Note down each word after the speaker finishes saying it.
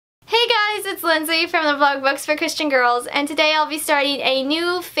it's Lindsay from the blog Books for Christian Girls, and today I'll be starting a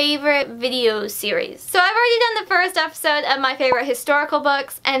new favorite video series. So I've already done the first episode of my favorite historical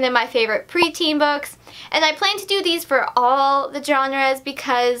books and then my favorite preteen books, and I plan to do these for all the genres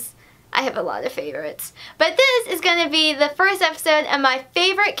because I have a lot of favorites. But this is going to be the first episode of my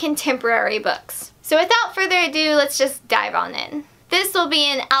favorite contemporary books. So without further ado, let's just dive on in. This will be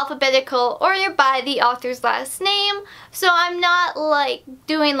in alphabetical order by the author's last name, so I'm not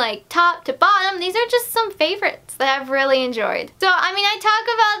doing top to bottom. These are just some favorites that I've really enjoyed. So I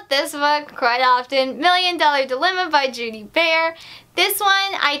talk about this book quite often, $1 Million Dilemma by Judy Baer. This one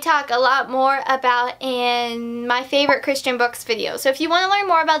I talk a lot more about in my favorite Christian books video. So if you want to learn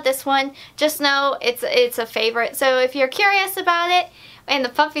more about this one, just know it's a favorite. So if you're curious about it, and the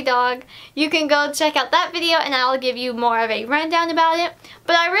puppy dog, you can go check out that video and I'll give you more of a rundown about it.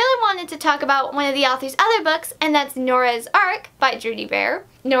 But I really wanted to talk about one of the author's other books, and that's Norah's Ark by Judy Baer.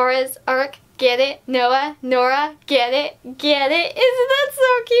 Norah's Ark, get it? Noah, Norah, get it? Get it? Isn't that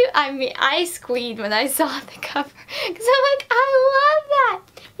so cute? I squealed when I saw the cover because I'm like, I love that.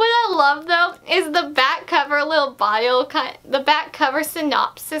 What I love though is the back cover little bio, the back cover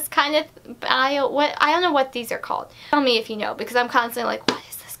synopsis kind of bio. I don't know what these are called. Tell me if you know, because I'm constantly like, what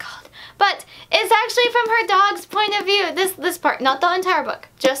is this called? But it's actually from her dog's point of view. This part, not the entire book,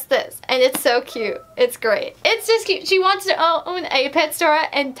 just this, and it's so cute. It's great. It's just cute. She wants to own a pet store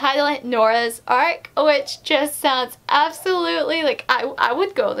and title it Norah's Ark, which just sounds absolutely like I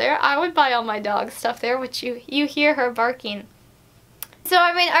would go there. I would buy all my dog stuff there, which you hear her barking. So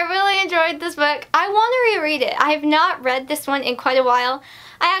I really enjoyed this book. I want to reread it. I have not read this one in quite a while.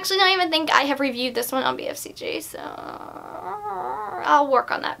 I actually don't even think I have reviewed this one on BFCG, so I'll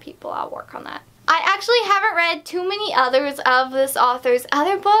work on that, people. I'll work on that. I actually haven't read too many others of this author's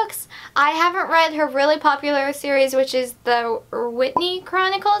other books. I haven't read her really popular series, which is the Whitney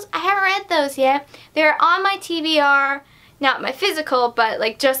Chronicles. I haven't read those yet. They're on my TBR, not my physical,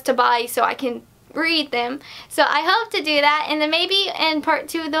 but just to buy so I can read them. So I hope to do that, and then maybe in part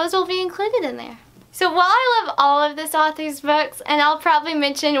 2 those will be included in there. So while I love all of this author's books, and I'll probably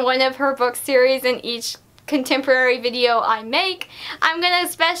mention one of her book series in each contemporary video I make, I'm going to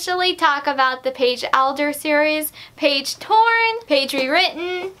especially talk about the Paige Alder series, Paige Torn, Paige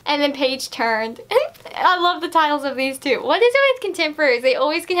Rewritten, and then Paige Turned. I love the titles of these too. What is it with contemporaries? They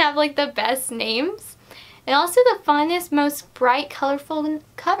always can have the best names and also the funnest, most bright, colorful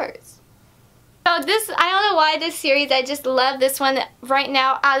covers. So I don't know why this series, I just love this one right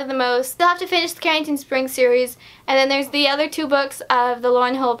now out of the most. Still have to finish the Carrington Springs series, and then there's the other 2 books of the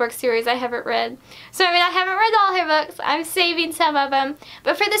Lauren Holbrook series I haven't read. So I haven't read all her books, I'm saving some of them.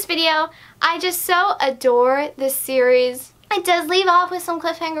 But for this video, I just so adore this series. It does leave off with some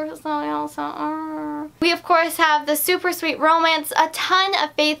cliffhangers also. We of course have the super sweet romance, a ton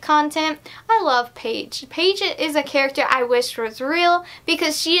of faith content. I love Paige. Paige is a character I wish was real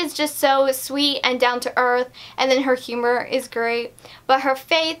because she is just so sweet and down to earth, and then her humor is great. But her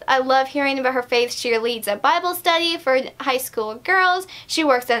faith, I love hearing about her faith. She leads a Bible study for high school girls. She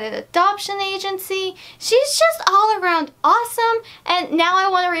works at an adoption agency. She's just all around awesome, and now I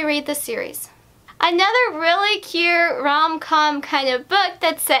want to reread this series. Another really cute rom-com kind of book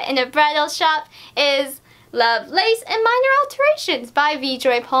that's set in a bridal shop is Love, Lace, and Minor Alterations by V.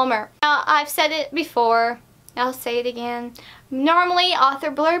 Joy Palmer. Now, I've said it before. I'll say it again. Normally, author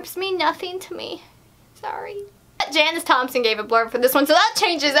blurbs mean nothing to me. Sorry. Janice Thompson gave a blurb for this one, so that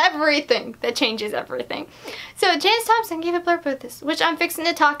changes everything. That changes everything. So, Janice Thompson gave a blurb for this, which I'm fixing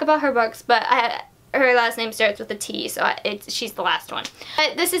to talk about her books, but her last name starts with a T, so she's the last one.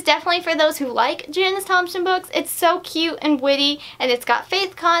 But this is definitely for those who like Janice Thompson books. It's so cute and witty, and it's got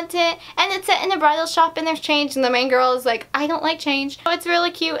faith content, and it's set in a bridal shop, and there's change, and the main girl is like, I don't like change. So it's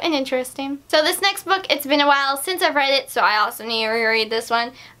really cute and interesting. So this next book, it's been a while since I've read it, so I also need to reread this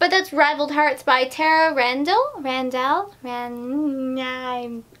one. But that's Rivaled Hearts by Randel?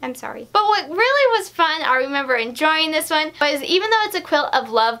 I'm sorry. But what really was fun, I remember enjoying this one, was even though it's a Quilt of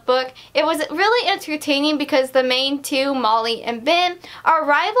Love book, it was really entertaining because the main 2, Molly and Ben, are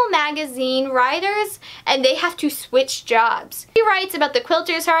rival magazine writers, and they have to switch jobs. He writes about the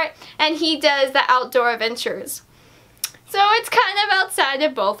quilter's heart, and he does the outdoor adventures. So it's kind of outside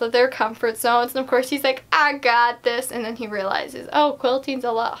of both of their comfort zones, and of course he's like, I got this, and then he realizes, oh, quilting's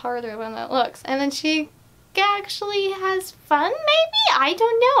a lot harder than it looks, and then she actually has fun, maybe? I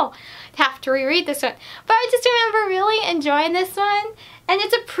don't know. I'd have to reread this one. But I just remember really enjoying this one. And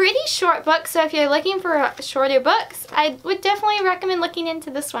it's a pretty short book, so if you're looking for shorter books, I would definitely recommend looking into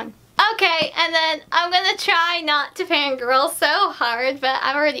this one. Okay, and then I'm gonna try not to fangirl so hard, but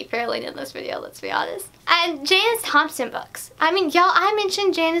I've already fairly in this video, let's be honest. And Janice Thompson books. I mean, y'all, I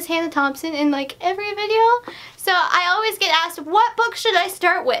mentioned Janice Hannah Thompson in like every video, so I always get asked, what book should I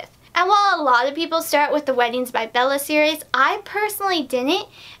start with? And while a lot of people start with the Weddings by Bella series, I personally didn't.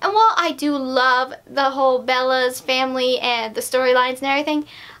 And while I do love the whole Bella's family and the storylines and everything,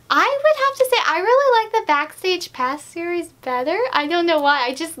 I would have to say I really like the Backstage Pass series better. I don't know why.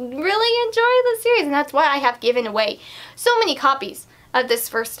 I just really enjoy the series, and that's why I have given away so many copies of this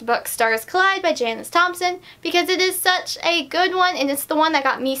first book, Stars Collide by Janice Thompson, because it is such a good one, and it's the one that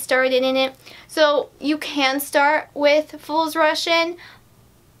got me started in it. So you can start with Fool's Rush In,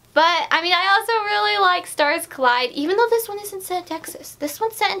 but I mean, I also really like Stars Collide, even though this one isn't set in Texas. This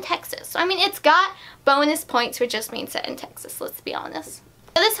one's set in Texas. So, I mean, it's got bonus points for just being set in Texas, let's be honest.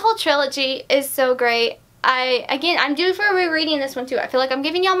 This whole trilogy is so great. I'm due for rereading this one too. I feel like I'm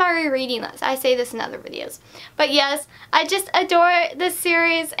giving y'all my rereading list. I say this in other videos. But yes, I just adore this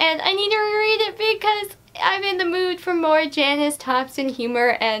series, and I need to reread it because I'm in the mood for more Janice Thompson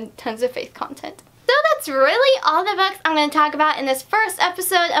humor and tons of faith content. So that's really all the books I'm going to talk about in this first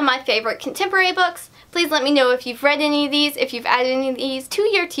episode of my favorite contemporary books. Please let me know if you've read any of these, if you've added any of these to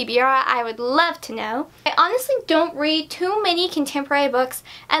your TBR. I would love to know. I honestly don't read too many contemporary books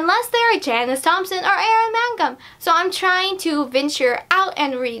unless they are Janice Thompson or Erynn Mangum. So I'm trying to venture out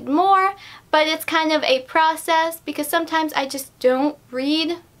and read more, but it's kind of a process because sometimes I just don't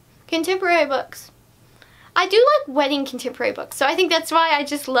read contemporary books. I do like wedding contemporary books, so I think that's why I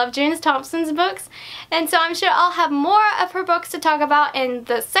just love Janice Thompson's books. And so I'm sure I'll have more of her books to talk about in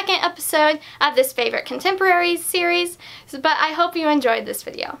the second episode of this favorite contemporary series. But I hope you enjoyed this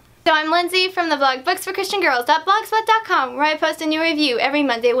video. So I'm Lindsey from the blog booksforchristiangirls.blogspot.com, where I post a new review every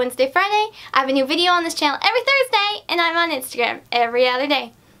Monday, Wednesday, Friday. I have a new video on this channel every Thursday, and I'm on Instagram every other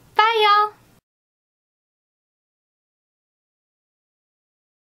day. Bye, y'all!